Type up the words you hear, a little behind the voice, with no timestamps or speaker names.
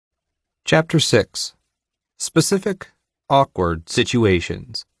Chapter 6. Specific, Awkward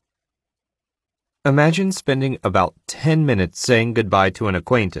Situations. Imagine spending about 10 minutes saying goodbye to an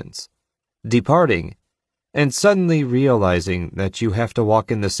acquaintance, departing, and suddenly realizing that you have to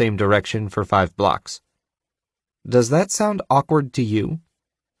walk in the same direction for 5 blocks. Does that sound awkward to you?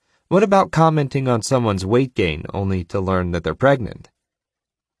 What about commenting on someone's weight gain only to learn that they're pregnant?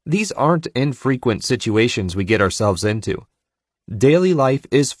 These aren't infrequent situations we get ourselves into. Daily life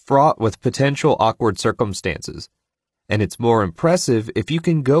is fraught with potential awkward circumstances, and it's more impressive if you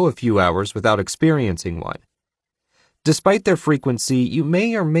can go a few hours without experiencing one. Despite their frequency, you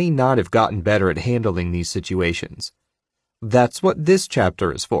may or may not have gotten better at handling these situations. That's what this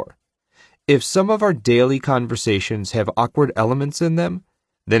chapter is for. If some of our daily conversations have awkward elements in them,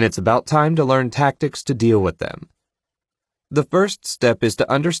 then it's about time to learn tactics to deal with them. The first step is to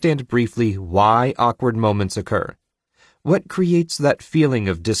understand briefly why awkward moments occur. What creates that feeling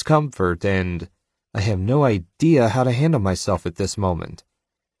of discomfort and, I have no idea how to handle myself at this moment?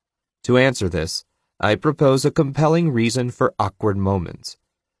 To answer this, I propose a compelling reason for awkward moments.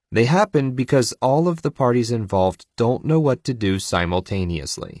 They happen because all of the parties involved don't know what to do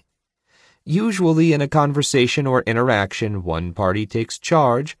simultaneously. Usually in a conversation or interaction, one party takes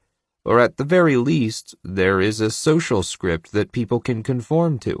charge, or at the very least, there is a social script that people can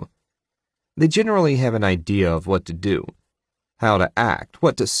conform to. They generally have an idea of what to do, how to act,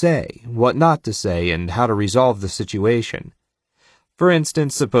 what to say, what not to say, and how to resolve the situation. For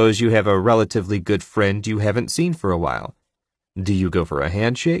instance, suppose you have a relatively good friend you haven't seen for a while. Do you go for a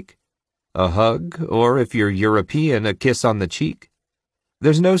handshake, a hug, or if you're European, a kiss on the cheek?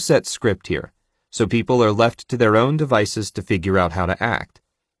 There's no set script here, so people are left to their own devices to figure out how to act.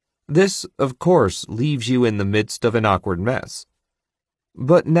 This, of course, leaves you in the midst of an awkward mess.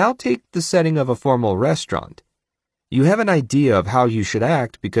 But now take the setting of a formal restaurant. You have an idea of how you should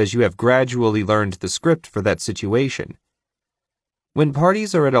act because you have gradually learned the script for that situation. When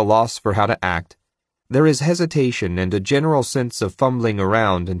parties are at a loss for how to act, there is hesitation and a general sense of fumbling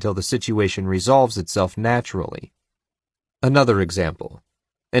around until the situation resolves itself naturally. Another example.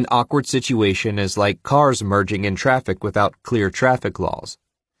 An awkward situation is like cars merging in traffic without clear traffic laws.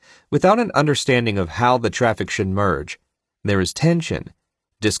 Without an understanding of how the traffic should merge, there is tension,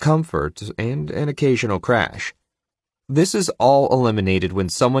 discomfort, and an occasional crash. This is all eliminated when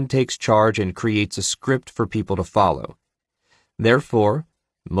someone takes charge and creates a script for people to follow. Therefore,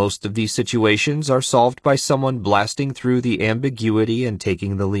 most of these situations are solved by someone blasting through the ambiguity and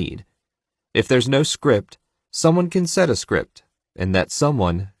taking the lead. If there's no script, someone can set a script, and that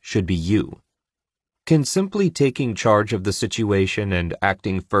someone should be you. Can simply taking charge of the situation and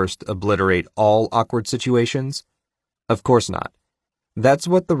acting first obliterate all awkward situations? Of course not. That's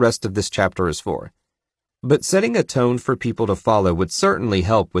what the rest of this chapter is for. But setting a tone for people to follow would certainly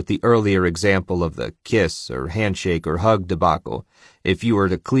help with the earlier example of the kiss or handshake or hug debacle if you were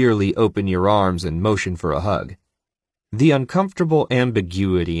to clearly open your arms and motion for a hug. The uncomfortable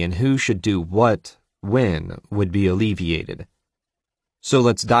ambiguity in who should do what, when, would be alleviated. So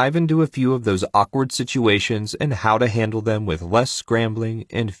let's dive into a few of those awkward situations and how to handle them with less scrambling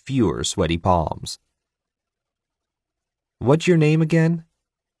and fewer sweaty palms. What's your name again?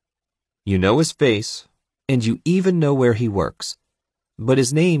 You know his face, and you even know where he works, but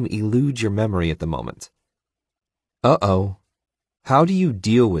his name eludes your memory at the moment. Uh-oh. How do you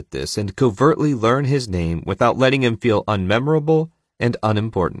deal with this and covertly learn his name without letting him feel unmemorable and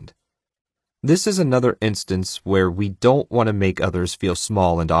unimportant? This is another instance where we don't want to make others feel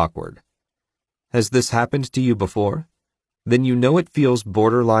small and awkward. Has this happened to you before? Then you know it feels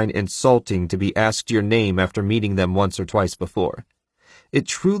borderline insulting to be asked your name after meeting them once or twice before. It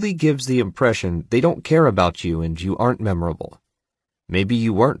truly gives the impression they don't care about you and you aren't memorable. Maybe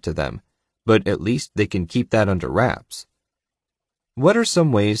you weren't to them, but at least they can keep that under wraps. What are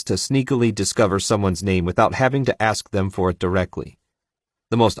some ways to sneakily discover someone's name without having to ask them for it directly?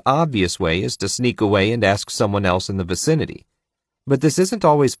 The most obvious way is to sneak away and ask someone else in the vicinity. But this isn't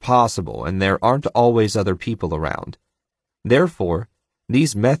always possible and there aren't always other people around. Therefore,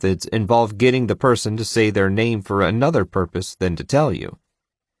 these methods involve getting the person to say their name for another purpose than to tell you.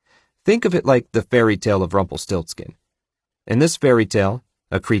 Think of it like the fairy tale of Rumpelstiltskin. In this fairy tale,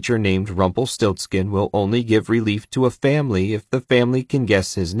 a creature named Rumpelstiltskin will only give relief to a family if the family can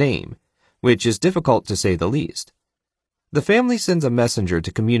guess his name, which is difficult to say the least. The family sends a messenger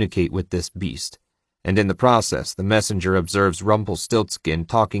to communicate with this beast, and in the process the messenger observes Rumpelstiltskin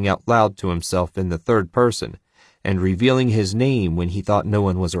talking out loud to himself in the third person, and revealing his name when he thought no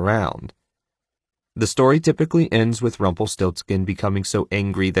one was around. The story typically ends with Rumpelstiltskin becoming so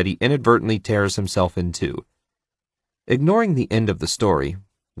angry that he inadvertently tears himself in two. Ignoring the end of the story,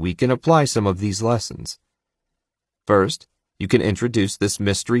 we can apply some of these lessons. First, you can introduce this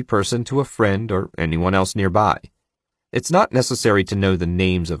mystery person to a friend or anyone else nearby. It's not necessary to know the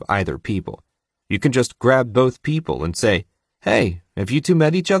names of either people. You can just grab both people and say, "Hey, have you two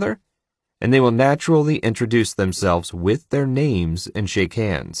met each other?" And they will naturally introduce themselves with their names and shake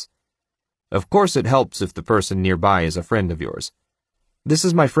hands. Of course, it helps if the person nearby is a friend of yours. "This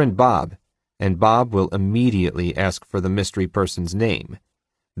is my friend Bob," and Bob will immediately ask for the mystery person's name.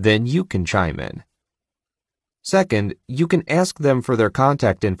 Then you can chime in. Second, you can ask them for their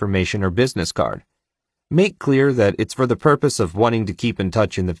contact information or business card. Make clear that it's for the purpose of wanting to keep in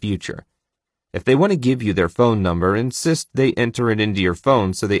touch in the future. If they want to give you their phone number, insist they enter it into your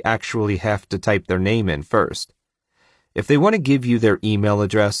phone so they actually have to type their name in first. If they want to give you their email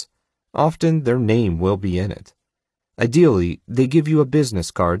address, often their name will be in it. Ideally, they give you a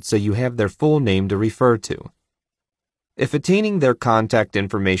business card so you have their full name to refer to. If attaining their contact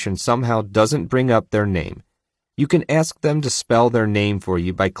information somehow doesn't bring up their name, you can ask them to spell their name for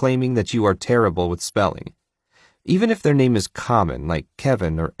you by claiming that you are terrible with spelling. Even if their name is common, like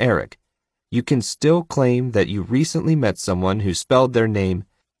Kevin or Eric, you can still claim that you recently met someone who spelled their name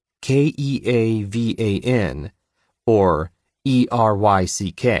Keavan or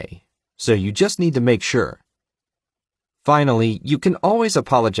Eryck, so you just need to make sure. Finally, you can always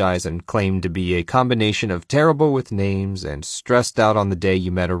apologize and claim to be a combination of terrible with names and stressed out on the day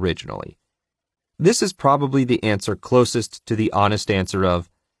you met originally. This is probably the answer closest to the honest answer of,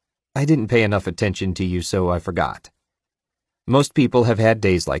 "I didn't pay enough attention to you, so I forgot." Most people have had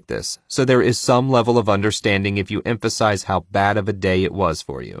days like this, so there is some level of understanding if you emphasize how bad of a day it was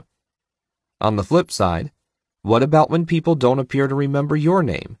for you. On the flip side, what about when people don't appear to remember your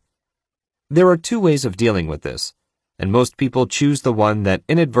name? There are two ways of dealing with this, and most people choose the one that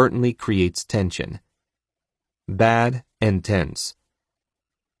inadvertently creates tension. Bad and tense.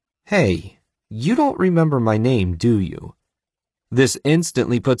 "Hey, you don't remember my name, do you?" This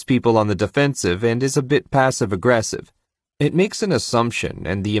instantly puts people on the defensive and is a bit passive-aggressive. It makes an assumption,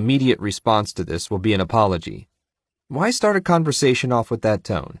 and the immediate response to this will be an apology. Why start a conversation off with that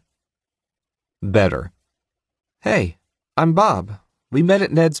tone? Better. "Hey, I'm Bob. We met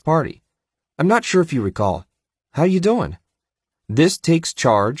at Ned's party. I'm not sure if you recall. How you doing?" This takes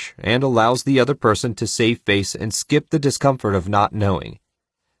charge and allows the other person to save face and skip the discomfort of not knowing.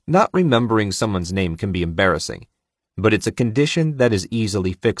 Not remembering someone's name can be embarrassing, but it's a condition that is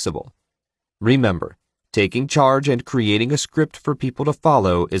easily fixable. Remember, taking charge and creating a script for people to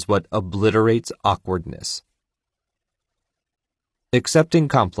follow is what obliterates awkwardness. Accepting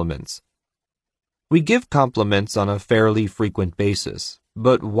compliments. We give compliments on a fairly frequent basis,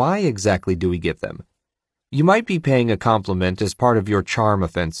 but why exactly do we give them? You might be paying a compliment as part of your charm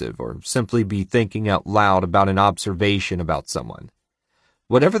offensive, or simply be thinking out loud about an observation about someone.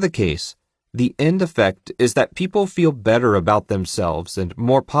 Whatever the case, the end effect is that people feel better about themselves and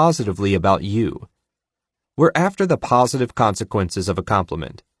more positively about you. We're after the positive consequences of a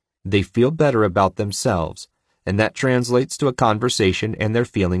compliment. They feel better about themselves, and that translates to a conversation and their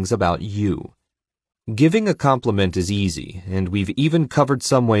feelings about you. Giving a compliment is easy, and we've even covered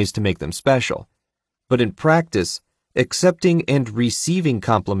some ways to make them special. But in practice, accepting and receiving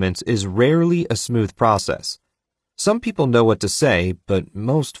compliments is rarely a smooth process. Some people know what to say, but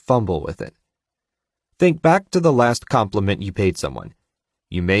most fumble with it. Think back to the last compliment you paid someone.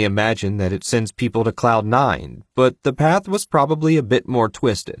 You may imagine that it sends people to cloud nine, but the path was probably a bit more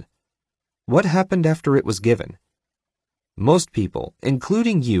twisted. What happened after it was given? Most people,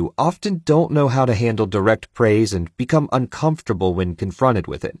 including you, often don't know how to handle direct praise and become uncomfortable when confronted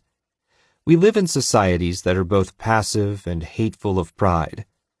with it. We live in societies that are both passive and hateful of pride,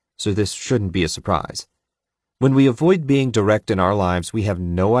 so this shouldn't be a surprise. When we avoid being direct in our lives, we have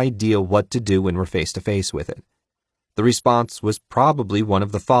no idea what to do when we're face to face with it. The response was probably one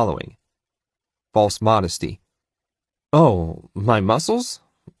of the following. False modesty. "Oh, my muscles?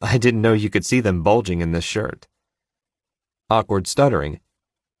 I didn't know you could see them bulging in this shirt." Awkward stuttering.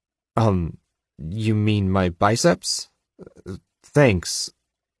 You mean my biceps? Thanks,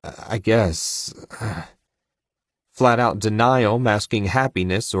 I guess. Flat out denial masking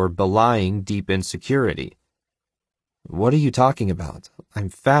happiness or belying deep insecurity. What are you talking about? I'm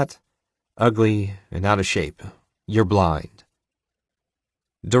fat, ugly, and out of shape. You're blind.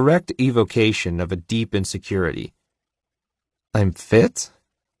 Direct evocation of a deep insecurity. I'm fit?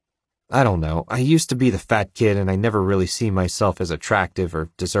 I don't know. I used to be the fat kid and I never really see myself as attractive or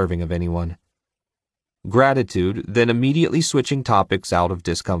deserving of anyone. Gratitude, then immediately switching topics out of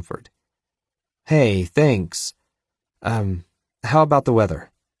discomfort. Hey, thanks. How about the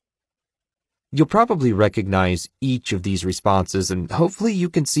weather? You'll probably recognize each of these responses, and hopefully you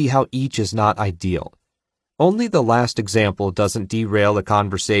can see how each is not ideal. Only the last example doesn't derail a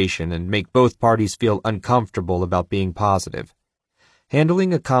conversation and make both parties feel uncomfortable about being positive.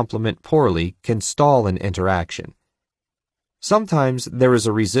 Handling a compliment poorly can stall an interaction. Sometimes there is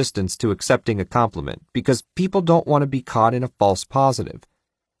a resistance to accepting a compliment because people don't want to be caught in a false positive.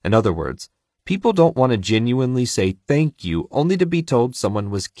 In other words, people don't want to genuinely say thank you only to be told someone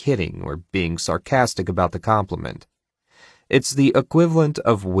was kidding or being sarcastic about the compliment. It's the equivalent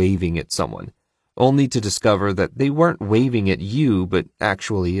of waving at someone, only to discover that they weren't waving at you but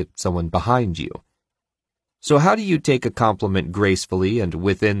actually at someone behind you. So how do you take a compliment gracefully and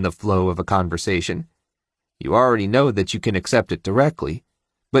within the flow of a conversation? You already know that you can accept it directly,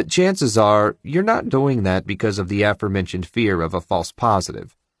 but chances are you're not doing that because of the aforementioned fear of a false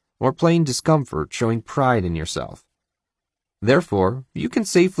positive, or plain discomfort showing pride in yourself. Therefore, you can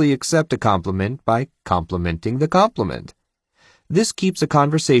safely accept a compliment by complimenting the compliment. This keeps a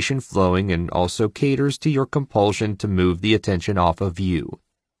conversation flowing and also caters to your compulsion to move the attention off of you.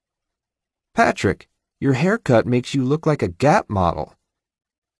 Patrick, your haircut makes you look like a Gap model.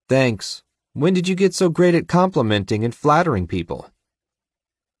 Thanks. When did you get so great at complimenting and flattering people?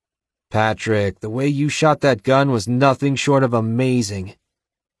 Patrick, the way you shot that gun was nothing short of amazing.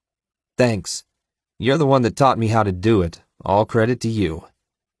 Thanks. You're the one that taught me how to do it. All credit to you.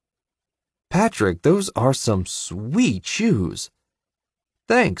 Patrick, those are some sweet shoes.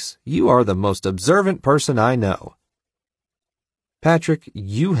 Thanks. You are the most observant person I know. Patrick,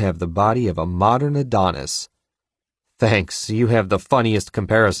 you have the body of a modern Adonis. Thanks. You have the funniest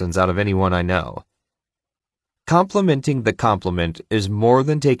comparisons out of anyone I know. Complimenting the compliment is more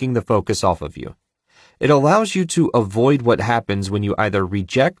than taking the focus off of you. It allows you to avoid what happens when you either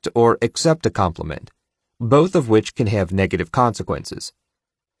reject or accept a compliment, both of which can have negative consequences.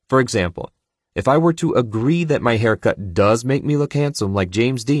 For example, if I were to agree that my haircut does make me look handsome like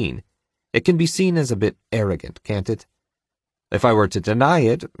James Dean, it can be seen as a bit arrogant, can't it? If I were to deny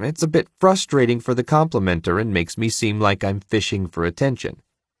it, it's a bit frustrating for the complimenter and makes me seem like I'm fishing for attention.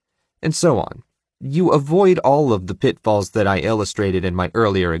 And so on. You avoid all of the pitfalls that I illustrated in my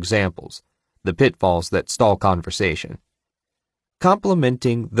earlier examples, the pitfalls that stall conversation.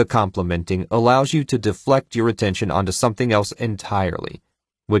 Complimenting the complimenting allows you to deflect your attention onto something else entirely,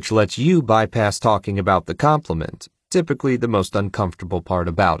 which lets you bypass talking about the compliment, typically the most uncomfortable part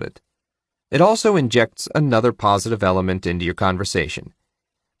about it. It also injects another positive element into your conversation.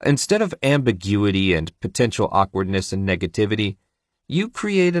 Instead of ambiguity and potential awkwardness and negativity, you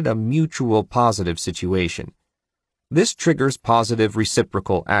created a mutual positive situation. This triggers positive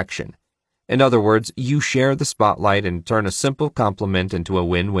reciprocal action. In other words, you share the spotlight and turn a simple compliment into a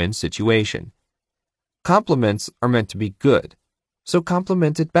win-win situation. Compliments are meant to be good, so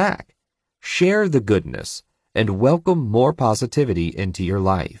compliment it back. Share the goodness and welcome more positivity into your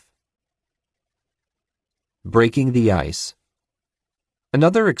life. Breaking the ice.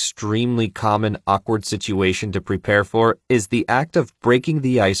 Another extremely common awkward situation to prepare for is the act of breaking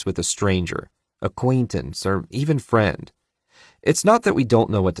the ice with a stranger, acquaintance, or even friend. It's not that we don't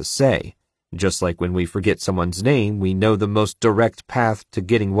know what to say. Just like when we forget someone's name, we know the most direct path to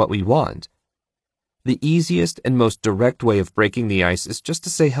getting what we want. The easiest and most direct way of breaking the ice is just to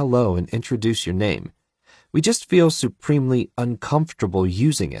say hello and introduce your name. We just feel supremely uncomfortable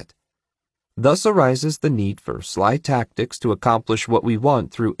using it. Thus arises the need for sly tactics to accomplish what we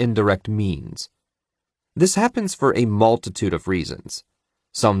want through indirect means. This happens for a multitude of reasons,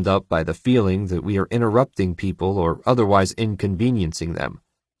 summed up by the feeling that we are interrupting people or otherwise inconveniencing them.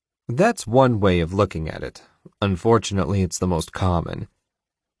 That's one way of looking at it. Unfortunately, it's the most common.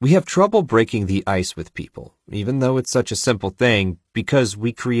 We have trouble breaking the ice with people, even though it's such a simple thing, because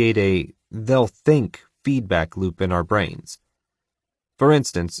we create a they'll think feedback loop in our brains. For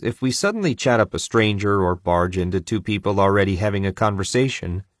instance, if we suddenly chat up a stranger or barge into two people already having a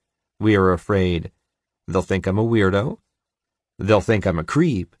conversation, we are afraid they'll think I'm a weirdo, they'll think I'm a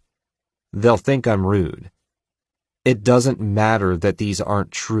creep, they'll think I'm rude. It doesn't matter that these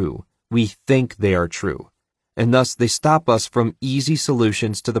aren't true. We think they are true, and thus they stop us from easy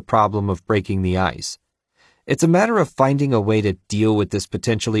solutions to the problem of breaking the ice. It's a matter of finding a way to deal with this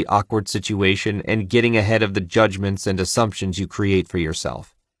potentially awkward situation and getting ahead of the judgments and assumptions you create for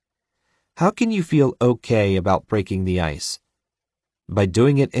yourself. How can you feel okay about breaking the ice? By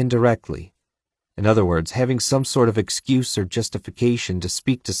doing it indirectly. In other words, having some sort of excuse or justification to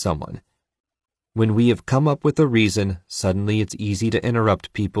speak to someone. When we have come up with a reason, suddenly it's easy to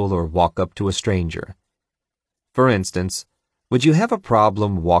interrupt people or walk up to a stranger. For instance, would you have a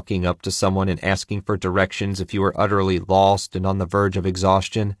problem walking up to someone and asking for directions if you were utterly lost and on the verge of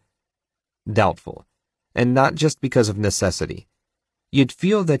exhaustion? doubtful, and not just because of necessity. You'd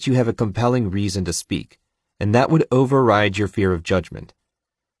feel that you have a compelling reason to speak, and that would override your fear of judgment.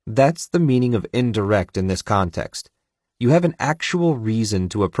 That's the meaning of indirect in this context. You have an actual reason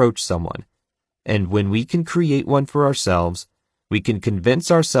to approach someone, and when we can create one for ourselves, we can convince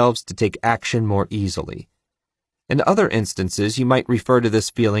ourselves to take action more easily. In other instances, you might refer to this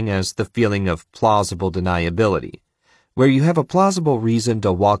feeling as the feeling of plausible deniability, where you have a plausible reason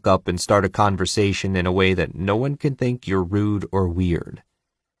to walk up and start a conversation in a way that no one can think you're rude or weird.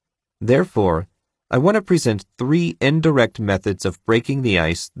 Therefore, I want to present 3 indirect methods of breaking the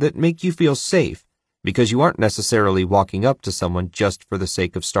ice that make you feel safe because you aren't necessarily walking up to someone just for the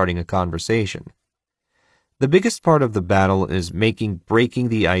sake of starting a conversation. The biggest part of the battle is making breaking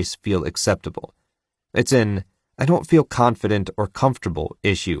the ice feel acceptable. It's an I don't feel confident or comfortable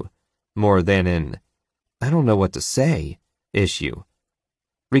issue, more than an I don't know what to say issue.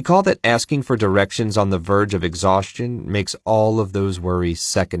 Recall that asking for directions on the verge of exhaustion makes all of those worries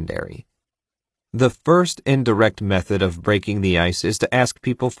secondary. The first indirect method of breaking the ice is to ask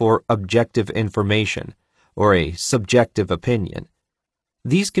people for objective information, or a subjective opinion.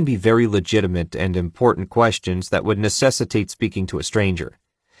 These can be very legitimate and important questions that would necessitate speaking to a stranger.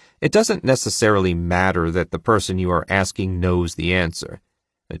 It doesn't necessarily matter that the person you are asking knows the answer.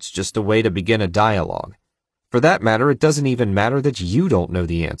 It's just a way to begin a dialogue. For that matter, it doesn't even matter that you don't know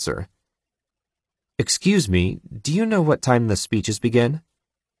the answer. Excuse me, do you know what time the speeches begin?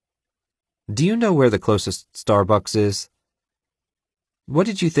 Do you know where the closest Starbucks is? What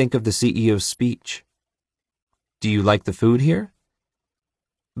did you think of the CEO's speech? Do you like the food here?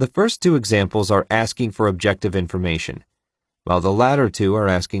 The first 2 examples are asking for objective information, while the latter 2 are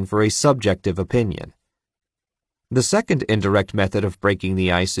asking for a subjective opinion. The second indirect method of breaking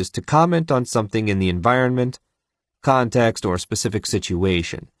the ice is to comment on something in the environment, context, or specific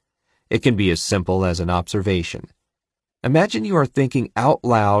situation. It can be as simple as an observation. Imagine you are thinking out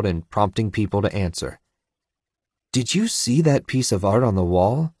loud and prompting people to answer. Did you see that piece of art on the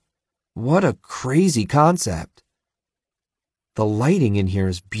wall? What a crazy concept. The lighting in here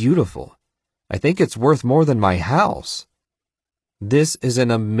is beautiful. I think it's worth more than my house. This is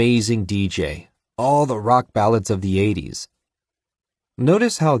an amazing DJ, all the rock ballads of the 80s.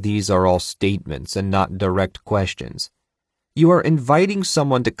 Notice how these are all statements and not direct questions. You are inviting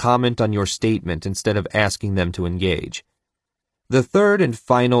someone to comment on your statement instead of asking them to engage. The third and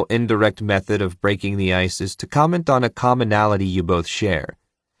final indirect method of breaking the ice is to comment on a commonality you both share.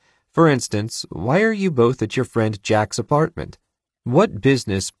 For instance, why are you both at your friend Jack's apartment? What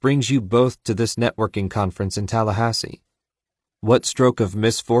business brings you both to this networking conference in Tallahassee? What stroke of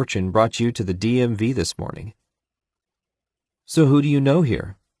misfortune brought you to the DMV this morning? So who do you know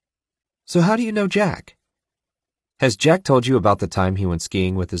here? So how do you know Jack? Has Jack told you about the time he went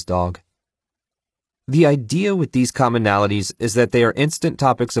skiing with his dog? The idea with these commonalities is that they are instant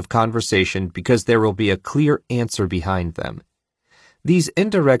topics of conversation because there will be a clear answer behind them. These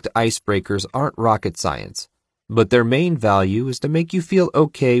indirect icebreakers aren't rocket science, but their main value is to make you feel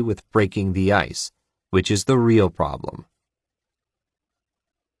okay with breaking the ice, which is the real problem.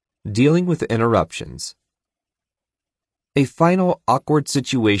 Dealing with interruptions. A final awkward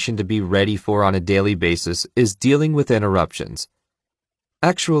situation to be ready for on a daily basis is dealing with interruptions.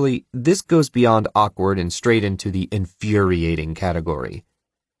 Actually, this goes beyond awkward and straight into the infuriating category.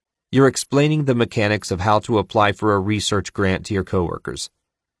 You're explaining the mechanics of how to apply for a research grant to your coworkers.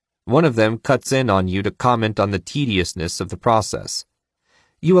 One of them cuts in on you to comment on the tediousness of the process.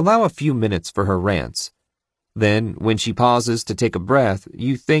 You allow a few minutes for her rants. Then, when she pauses to take a breath,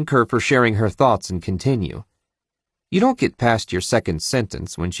 you thank her for sharing her thoughts and continue. You don't get past your second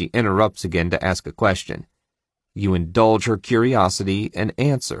sentence when she interrupts again to ask a question. You indulge her curiosity and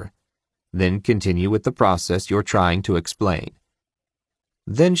answer, then continue with the process you're trying to explain.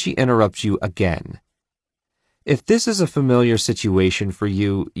 Then she interrupts you again. If this is a familiar situation for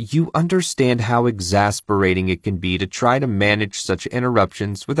you, you understand how exasperating it can be to try to manage such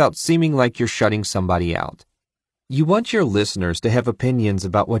interruptions without seeming like you're shutting somebody out. You want your listeners to have opinions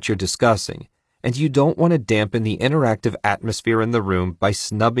about what you're discussing, and you don't want to dampen the interactive atmosphere in the room by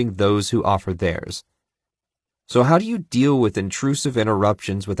snubbing those who offer theirs. So how do you deal with intrusive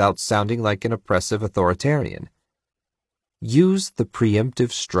interruptions without sounding like an oppressive authoritarian? Use the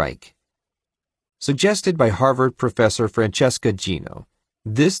preemptive strike. Suggested by Harvard professor Francesca Gino,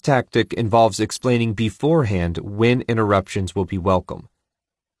 this tactic involves explaining beforehand when interruptions will be welcome.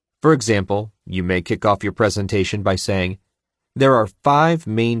 For example, you may kick off your presentation by saying, "There are 5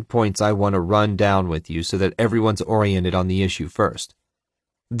 main points I want to run down with you so that everyone's oriented on the issue first.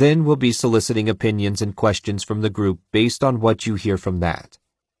 Then we'll be soliciting opinions and questions from the group based on what you hear from that."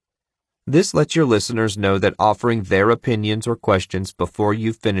 This lets your listeners know that offering their opinions or questions before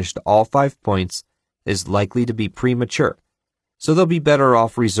you've finished all 5 points is likely to be premature, so they'll be better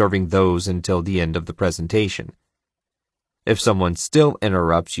off reserving those until the end of the presentation. If someone still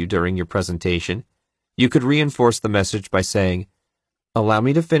interrupts you during your presentation, you could reinforce the message by saying, "Allow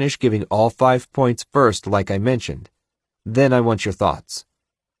me to finish giving all 5 points first like I mentioned. Then I want your thoughts."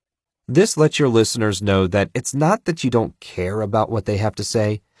 This lets your listeners know that it's not that you don't care about what they have to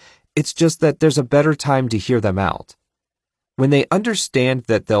say, it's just that there's a better time to hear them out. When they understand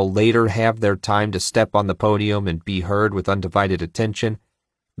that they'll later have their time to step on the podium and be heard with undivided attention,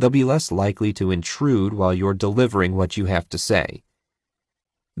 they'll be less likely to intrude while you're delivering what you have to say.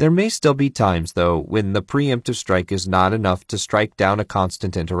 There may still be times, though, when the preemptive strike is not enough to strike down a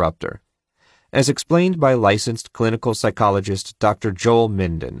constant interrupter. As explained by licensed clinical psychologist Dr. Joel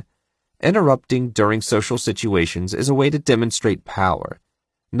Minden, interrupting during social situations is a way to demonstrate power.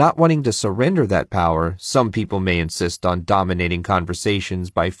 Not wanting to surrender that power, some people may insist on dominating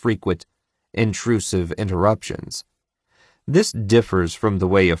conversations by frequent, intrusive interruptions. This differs from the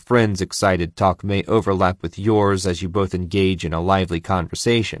way a friend's excited talk may overlap with yours as you both engage in a lively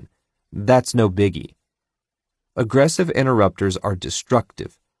conversation. That's no biggie. Aggressive interrupters are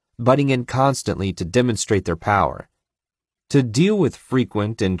destructive, butting in constantly to demonstrate their power. To deal with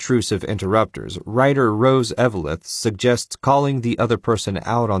frequent, intrusive interrupters, writer Rose Eveleth suggests calling the other person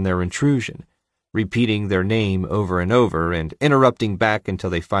out on their intrusion, repeating their name over and over, and interrupting back until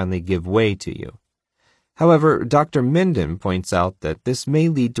they finally give way to you. However, Dr. Minden points out that this may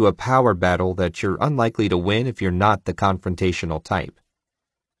lead to a power battle that you're unlikely to win if you're not the confrontational type.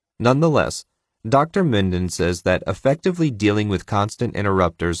 Nonetheless, Dr. Minden says that effectively dealing with constant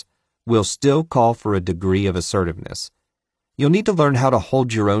interrupters will still call for a degree of assertiveness. You'll need to learn how to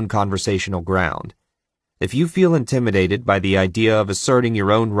hold your own conversational ground. If you feel intimidated by the idea of asserting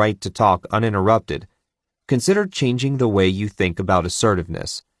your own right to talk uninterrupted, consider changing the way you think about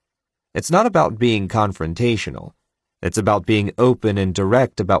assertiveness. It's not about being confrontational. It's about being open and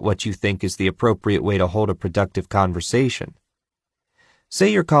direct about what you think is the appropriate way to hold a productive conversation.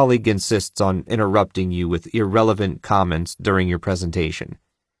 Say your colleague insists on interrupting you with irrelevant comments during your presentation.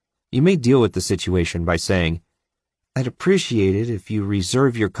 You may deal with the situation by saying, "I'd appreciate it if you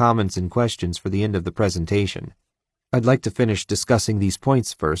reserve your comments and questions for the end of the presentation. I'd like to finish discussing these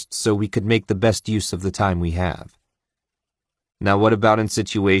points first so we could make the best use of the time we have." Now, what about in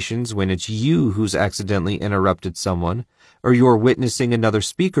situations when it's you who's accidentally interrupted someone, or you're witnessing another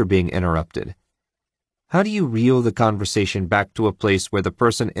speaker being interrupted? How do you reel the conversation back to a place where the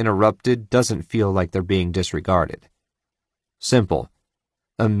person interrupted doesn't feel like they're being disregarded? Simple.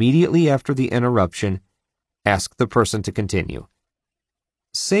 Immediately after the interruption, ask the person to continue.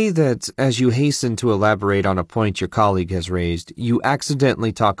 Say that as you hasten to elaborate on a point your colleague has raised, you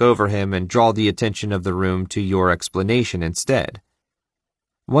accidentally talk over him and draw the attention of the room to your explanation instead.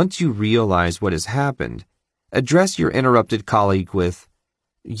 Once you realize what has happened, address your interrupted colleague with,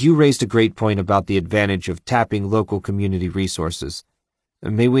 "You raised a great point about the advantage of tapping local community resources.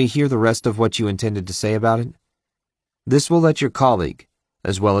 May we hear the rest of what you intended to say about it?" This will let your colleague,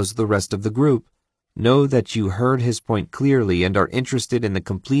 as well as the rest of the group, know that you heard his point clearly and are interested in the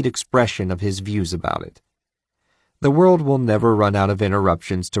complete expression of his views about it. The world will never run out of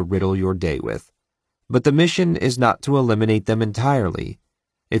interruptions to riddle your day with, but the mission is not to eliminate them entirely.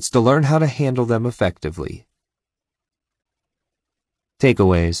 It's to learn how to handle them effectively.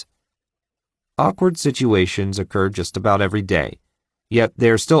 Takeaways. Awkward situations occur just about every day, yet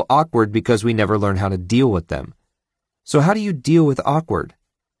they're still awkward because we never learn how to deal with them. So how do you deal with awkward?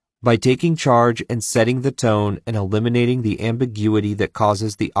 By taking charge and setting the tone and eliminating the ambiguity that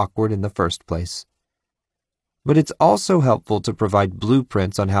causes the awkward in the first place. But it's also helpful to provide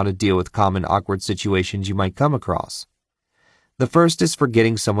blueprints on how to deal with common awkward situations you might come across. The first is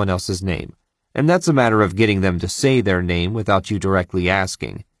forgetting someone else's name, and that's a matter of getting them to say their name without you directly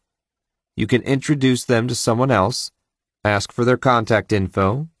asking. You can introduce them to someone else, ask for their contact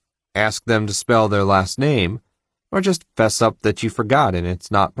info, ask them to spell their last name, or just fess up that you forgot and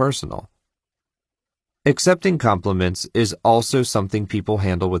it's not personal. Accepting compliments is also something people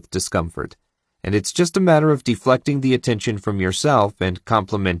handle with discomfort, and it's just a matter of deflecting the attention from yourself and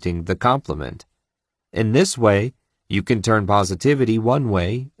complimenting the compliment. In this way, you can turn positivity one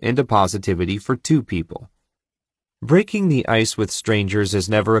way into positivity for two people. Breaking the ice with strangers is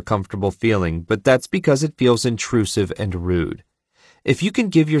never a comfortable feeling, but that's because it feels intrusive and rude. If you can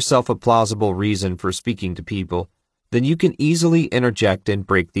give yourself a plausible reason for speaking to people, then you can easily interject and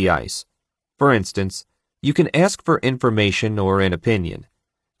break the ice. For instance, you can ask for information or an opinion.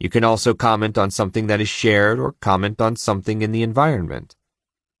 You can also comment on something that is shared or comment on something in the environment.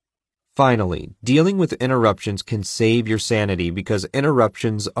 Finally, dealing with interruptions can save your sanity because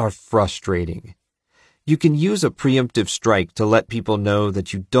interruptions are frustrating. You can use a preemptive strike to let people know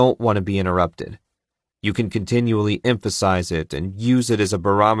that you don't want to be interrupted. You can continually emphasize it and use it as a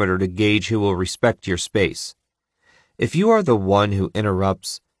barometer to gauge who will respect your space. If you are the one who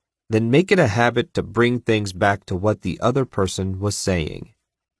interrupts, then make it a habit to bring things back to what the other person was saying.